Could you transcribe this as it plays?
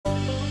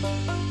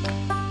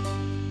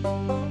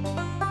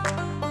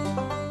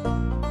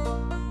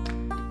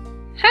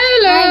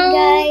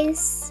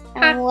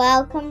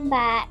welcome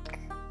back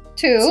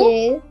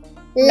to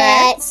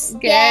Let's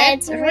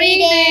Get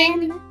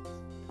Reading.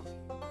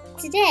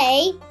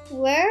 Today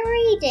we're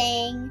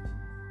reading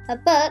a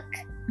book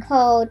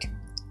called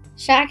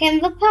Shark in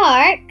the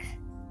Park,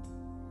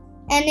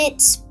 and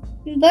it's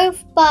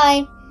both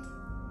by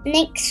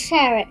Nick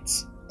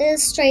Sharratt,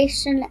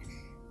 illustration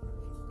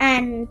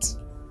and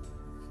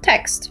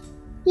text.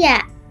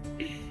 Yeah.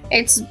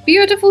 It's a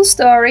beautiful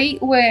story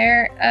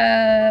where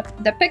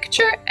the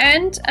picture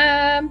and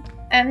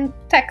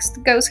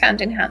text goes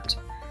hand in hand.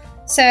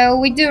 So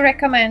we do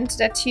recommend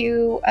that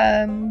you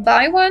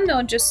buy one,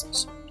 or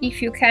just,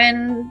 if you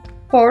can,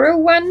 borrow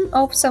one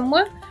of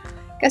someone,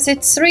 because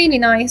it's really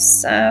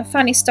nice,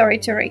 funny story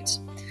to read.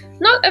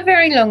 Not a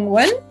very long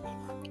one,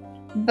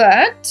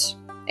 but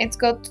it's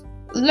got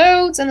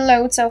loads and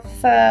loads of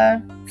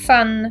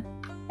fun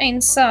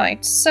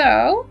inside.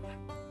 So,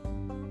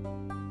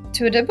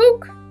 to the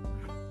book.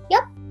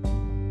 Yep.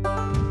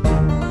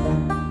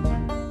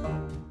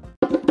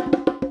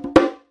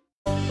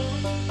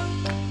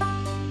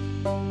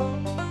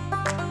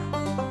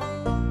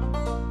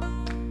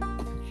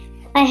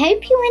 I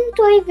hope you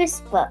enjoy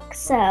this book,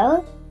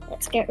 so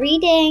let's get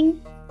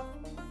reading.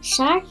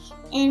 Shark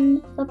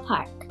in the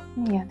Park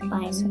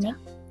by Nick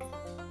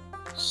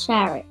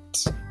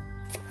Sharratt.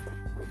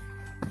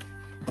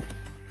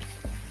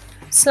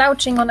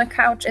 Slouching on a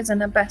couch isn't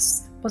the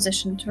best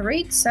position to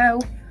read, so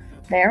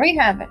there we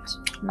have it.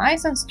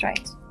 Nice and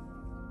straight.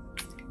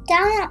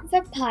 Down at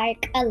the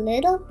park, a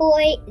little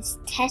boy is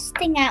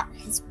testing out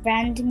his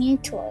brand new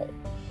toy.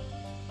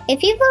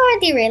 If you've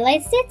already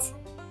realized it,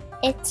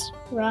 it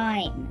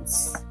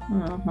rhymes.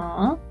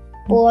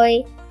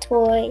 Boy,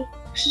 toy,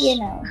 you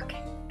know.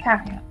 Okay,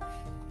 carry on.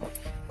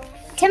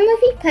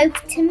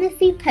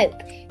 Timothy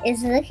Pope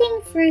is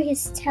looking through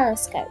his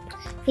telescope.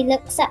 He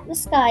looks at the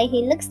sky,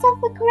 he looks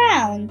at the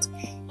ground,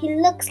 he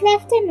looks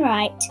left and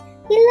right,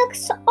 he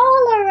looks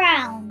all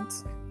around.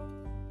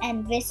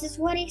 And this is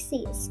what he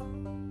sees.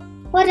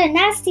 What a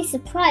nasty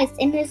surprise!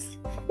 In his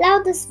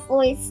loudest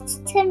voice,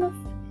 Timothy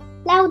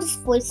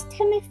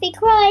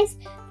cries,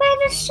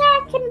 "There's a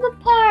shark in the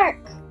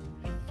park!"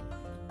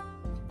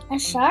 A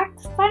shark?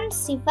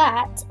 Fancy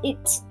that.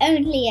 It's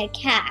only a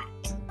cat.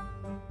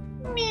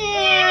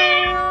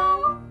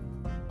 Meow.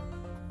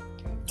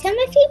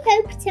 Timothy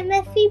Pope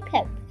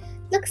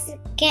looks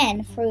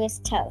again through his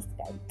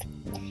telescope.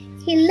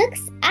 He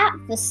looks at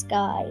the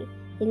sky.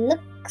 He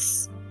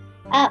looks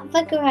at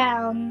the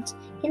ground.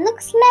 He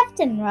looks left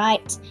and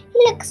right. He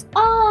looks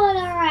all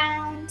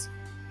around.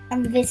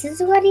 And this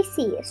is what he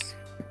sees.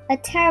 A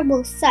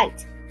terrible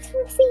sight.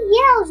 Timothy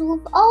yells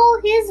with all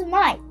his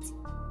might.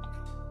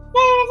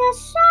 "There's a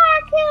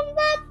shark in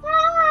the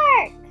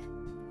park!"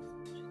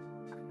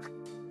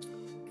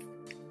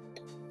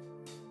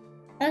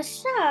 A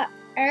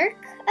shark?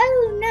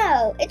 Oh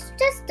no, it's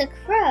just a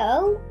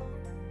crow.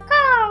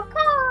 Caw,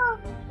 caw.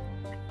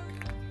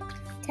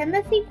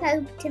 Timothy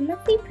Pope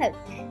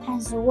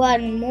has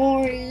one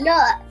more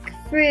look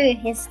through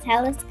his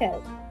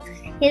telescope.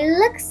 He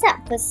looks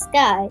at the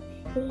sky.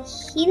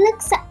 He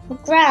looks at the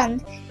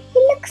ground. He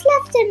looks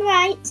left and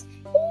right.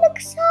 He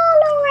looks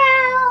all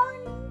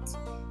around.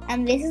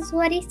 And this is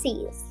what he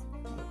sees.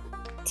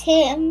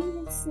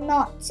 Tim's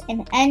not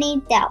in any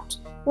doubt.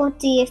 What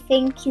do you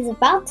think he's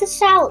about to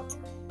shout?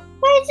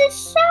 "There's a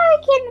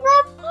shark in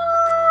the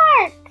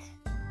park!"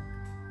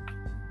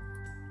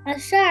 A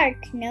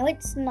shark? No,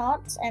 it's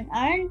not. And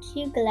aren't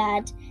you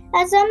glad?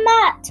 As a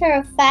matter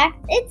of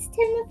fact, it's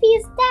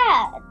Timothy's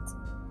dad.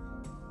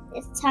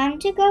 It's time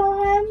to go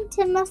home,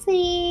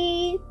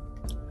 Timothy.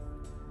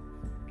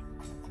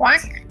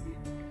 Quack.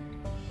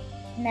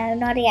 No,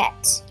 not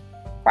yet.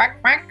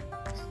 Quack, quack.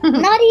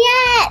 Not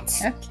yet!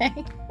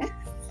 Okay.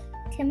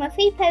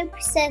 Timothy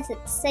Pope says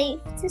it's safe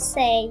to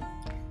say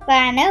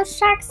there are no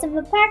sharks in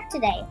the park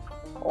today.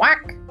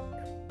 Quack.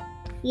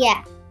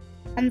 Yeah,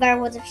 and there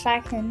was a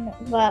shark in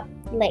the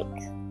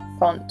lake.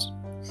 Pond.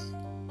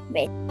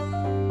 Wait.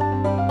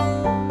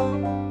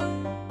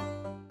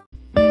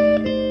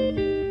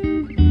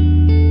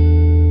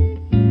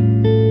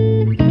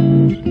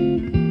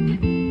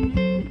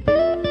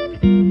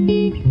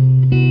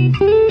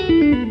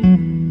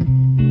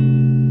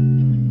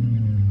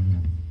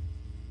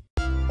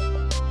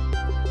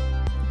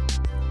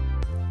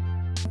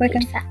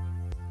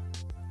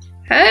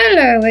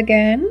 Hello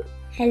again.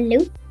 Hello.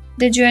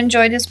 Did you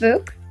enjoy this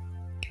book?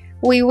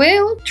 We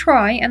will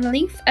try and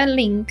leave a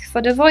link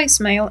for the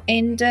voicemail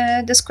in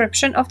the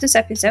description of this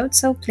episode,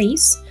 so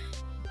please,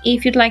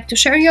 if you'd like to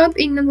share your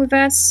opinion with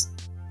us,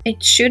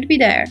 it should be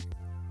there.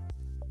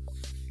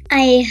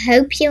 I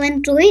hope you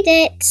enjoyed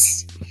it.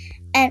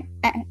 And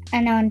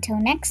until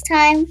next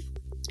time,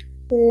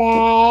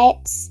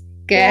 let's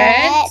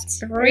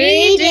get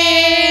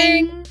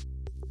reading.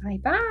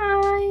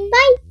 Bye-bye.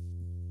 Bye.